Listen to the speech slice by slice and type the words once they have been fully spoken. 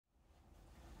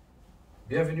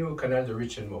Bienvenue au canal de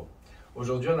Rich & Mo.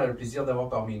 Aujourd'hui, on a le plaisir d'avoir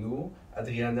parmi nous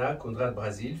Adriana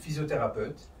Conrad-Brasil,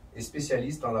 physiothérapeute et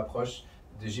spécialiste dans l'approche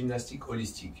de gymnastique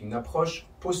holistique, une approche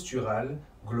posturale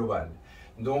globale.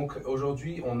 Donc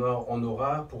aujourd'hui, on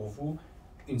aura pour vous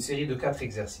une série de 4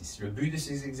 exercices. Le but de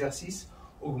ces exercices,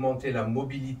 augmenter la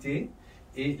mobilité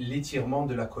et l'étirement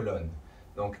de la colonne.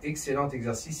 Donc excellent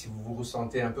exercice si vous vous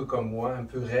ressentez un peu comme moi, un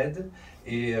peu raide,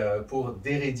 et pour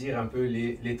déraidir un peu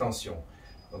les tensions.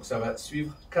 Donc ça va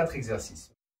suivre 4 exercices.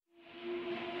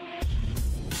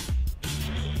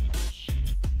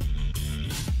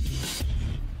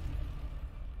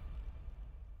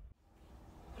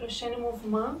 Prochain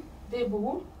mouvement,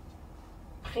 debout.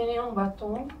 Prenez un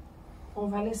bâton. On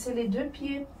va laisser les deux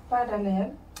pieds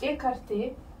parallèles,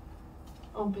 écartés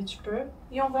un petit peu.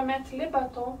 Et on va mettre les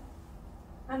bâtons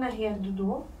en arrière du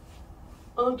dos,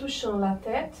 en touchant la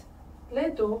tête,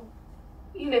 les dos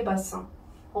et les bassins.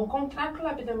 On contracte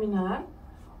l'abdominal.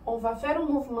 On va faire un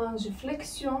mouvement de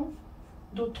flexion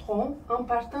du tronc en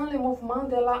partant le mouvement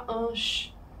de la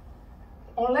hanche.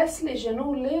 On laisse les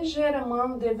genoux légèrement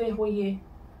déverrouillés.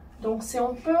 Donc c'est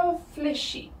un peu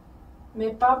fléchi, mais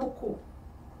pas beaucoup.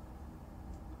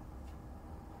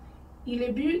 Et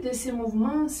le but de ce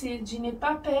mouvement, c'est de ne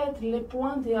pas perdre les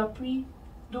points d'appui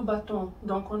du bâton.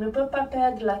 Donc on ne peut pas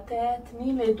perdre la tête,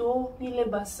 ni les dos, ni les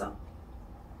bassins.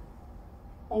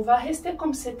 On va rester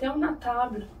comme c'était une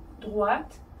table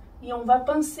droite et on va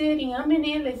penser à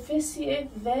amener les fessiers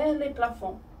vers le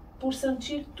plafond pour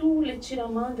sentir tout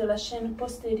l'étirement de la chaîne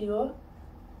postérieure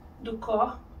du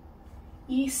corps.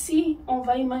 Et ici, on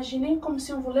va imaginer comme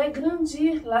si on voulait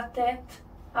grandir la tête,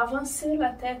 avancer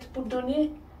la tête pour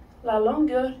donner la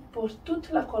longueur pour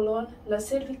toute la colonne, la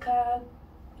cervicale.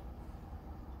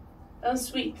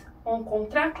 Ensuite, on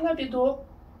contracte l'abdos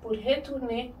pour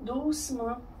retourner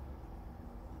doucement.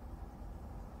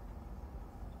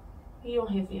 Et on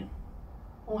revient.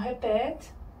 On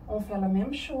répète, on fait la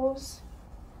même chose.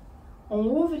 On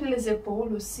ouvre les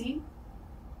épaules aussi.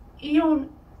 Et on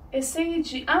essaye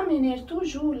d'amener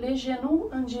toujours les genoux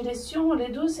en direction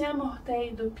les 12e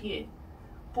orteils du pied.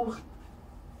 Pour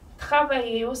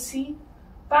travailler aussi,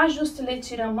 pas juste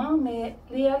l'étirement, mais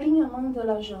l'alignement de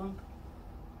la jambe.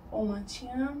 On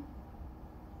maintient.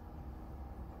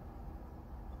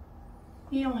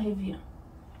 Et on revient.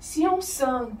 Si on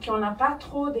sent qu'on n'a pas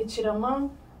trop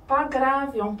d'étirement, pas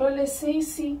grave, on peut laisser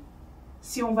ici.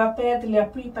 Si on va perdre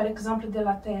l'appui, par exemple, de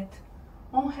la tête,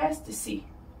 on reste ici.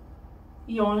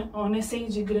 Et on essaye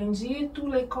de grandir tout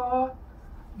le corps,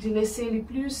 de laisser le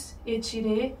plus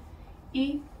étiré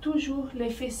et toujours les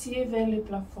fessiers vers le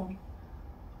plafond.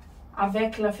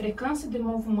 Avec la fréquence de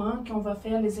mouvement qu'on va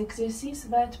faire, les exercices,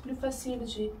 va être plus facile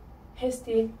de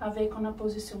rester avec une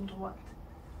position droite.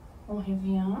 On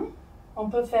revient. On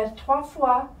peut faire 3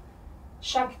 fois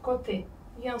chaque côté.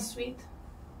 Et ensuite,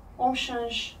 on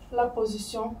change la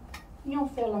position et on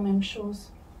fait la même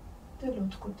chose de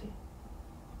l'autre côté.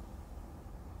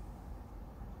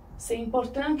 C'est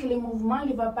important que le mouvement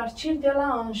il va partir de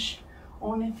la hanche.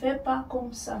 On ne fait pas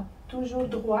comme ça. Toujours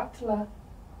droite la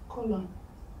colonne.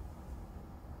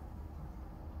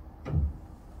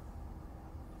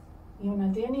 Et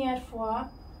une dernière fois,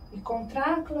 il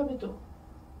contracte l'abdos.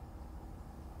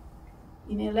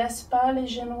 Il ne laisse pas les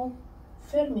genoux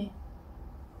fermés.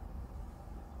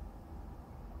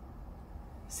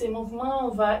 Ce mouvement, on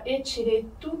va étirer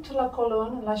toute la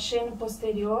colonne, la chaîne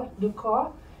postérieure du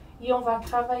corps, et on va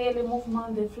travailler le mouvement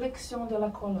de flexion de la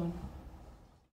colonne.